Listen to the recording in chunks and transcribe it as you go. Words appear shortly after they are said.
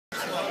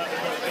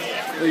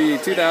The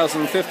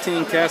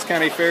 2015 Cass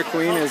County Fair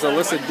Queen is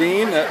Alyssa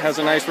Dean. That has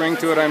a nice ring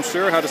to it, I'm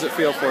sure. How does it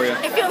feel for you?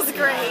 It feels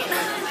great.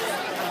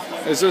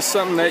 Is this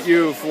something that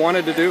you've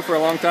wanted to do for a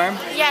long time?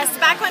 Yes,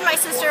 back when my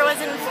sister was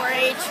in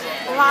 4-H,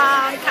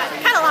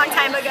 kind of long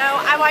time ago,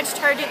 I watched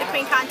her do the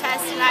Queen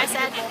contest and I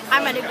said,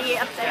 I'm going to be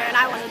up there and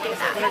I want to do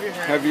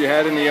that. Have you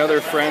had any other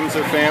friends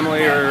or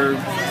family or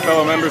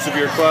fellow members of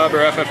your club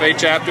or FFA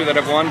chapter that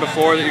have won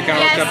before that you kind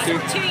of looked up to?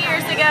 2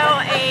 years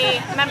ago, a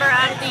member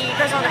of the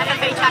Grizzled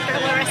FFA chapter,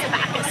 Alyssa,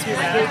 won.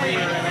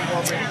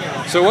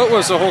 So what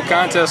was the whole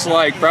contest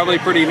like? Probably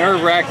pretty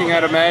nerve-wracking,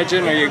 I'd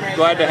imagine. Are you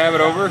glad to have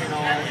it over?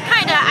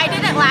 Kinda. I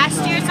did it last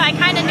year, so I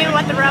kind of knew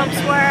what the ropes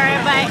were,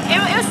 but it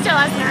was still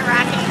as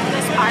nerve-wracking,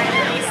 this part at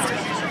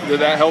least. Did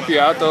that help you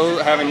out,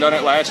 though, having done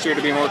it last year,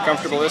 to be more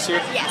comfortable this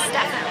year? Yes,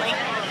 definitely.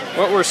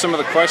 What were some of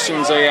the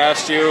questions they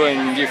asked you,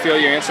 and do you feel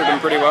you answered them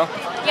pretty well?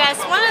 Yes,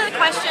 one of the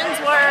questions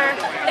were,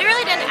 they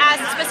really didn't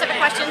ask specific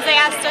questions. They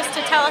asked us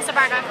to tell us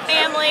about our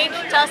family,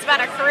 tell us about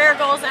our career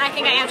goals, and I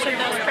think I answered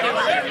those pretty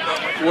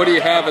well. What do you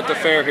have at the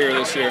fair here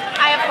this year?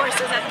 I have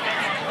horses at the fair.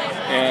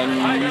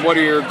 And what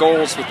are your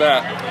goals with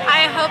that?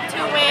 I hope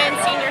to win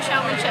senior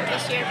showmanship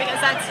this year because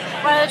that's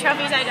one of the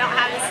trophies I don't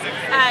have is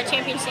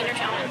champion senior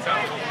showman.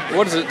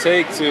 What does it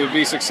take to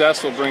be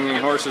successful bringing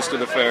horses to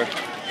the fair?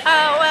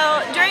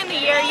 Well, during the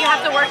year you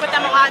have to work with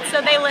them a lot, so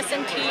they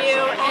listen to you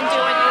and do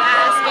what you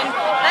ask, and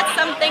that's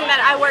something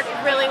that I work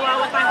really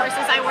well with my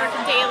horses. I work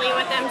daily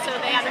with them so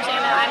they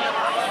understand that I'm the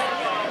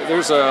boss.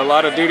 There's a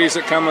lot of duties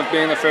that come with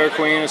being the fair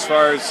queen as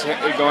far as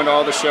going to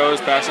all the shows,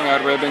 passing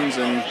out ribbons,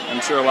 and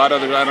I'm sure a lot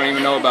of others I don't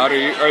even know about.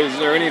 Is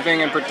there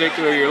anything in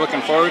particular you're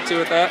looking forward to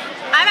with that?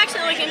 I'm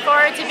actually looking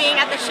forward to being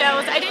at the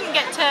shows. I don't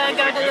get to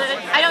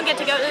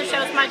go to the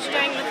shows much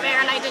during the fair,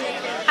 and I didn't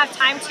have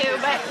time to,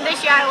 but this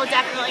year I will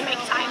definitely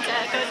make time to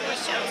go to these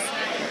shows.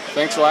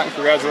 Thanks a lot and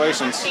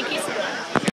congratulations. Thank you so much.